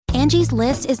Angie's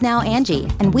List is now Angie,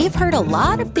 and we've heard a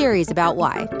lot of theories about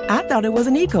why. I thought it was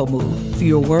an eco move.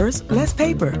 Fewer words, less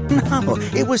paper. No,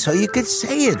 it was so you could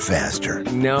say it faster.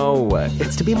 No,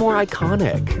 it's to be more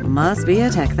iconic. Must be a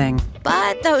tech thing.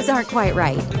 But those aren't quite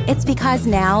right. It's because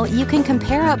now you can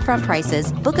compare upfront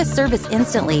prices, book a service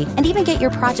instantly, and even get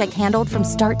your project handled from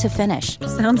start to finish.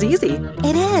 Sounds easy.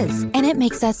 It is, and it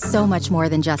makes us so much more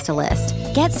than just a list.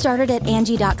 Get started at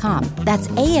Angie.com. That's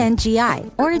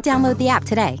ANGI, or download the app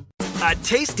today. A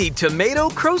tasty tomato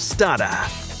crostata.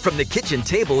 From the kitchen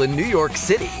table in New York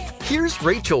City, here's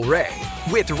Rachel Ray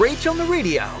with Rach on the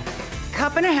Radio.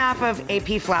 Cup and a half of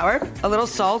AP flour, a little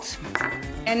salt,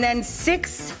 and then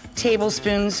 6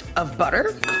 tablespoons of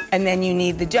butter. And then you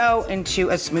knead the dough into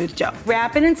a smooth dough.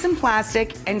 Wrap it in some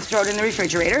plastic and throw it in the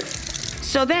refrigerator.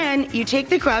 So then you take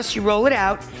the crust, you roll it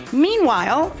out.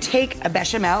 Meanwhile, take a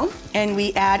bechamel and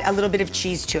we add a little bit of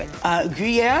cheese to it.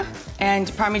 Gruyere and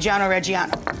Parmigiano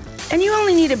Reggiano. And you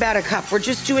only need about a cup. We're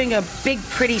just doing a big,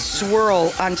 pretty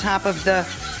swirl on top of the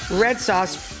red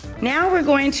sauce. Now we're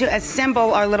going to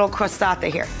assemble our little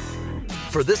crostata here.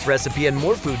 For this recipe and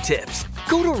more food tips,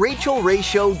 go to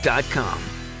RachelRayShow.com.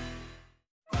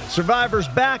 Survivor's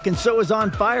back, and so is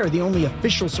On Fire, the only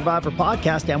official Survivor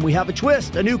podcast, and we have a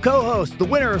twist, a new co-host, the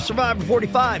winner of Survivor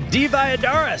 45, Dee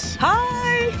Valladares.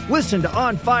 Hi! Listen to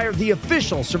On Fire, the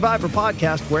official Survivor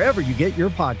podcast, wherever you get your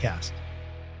podcast.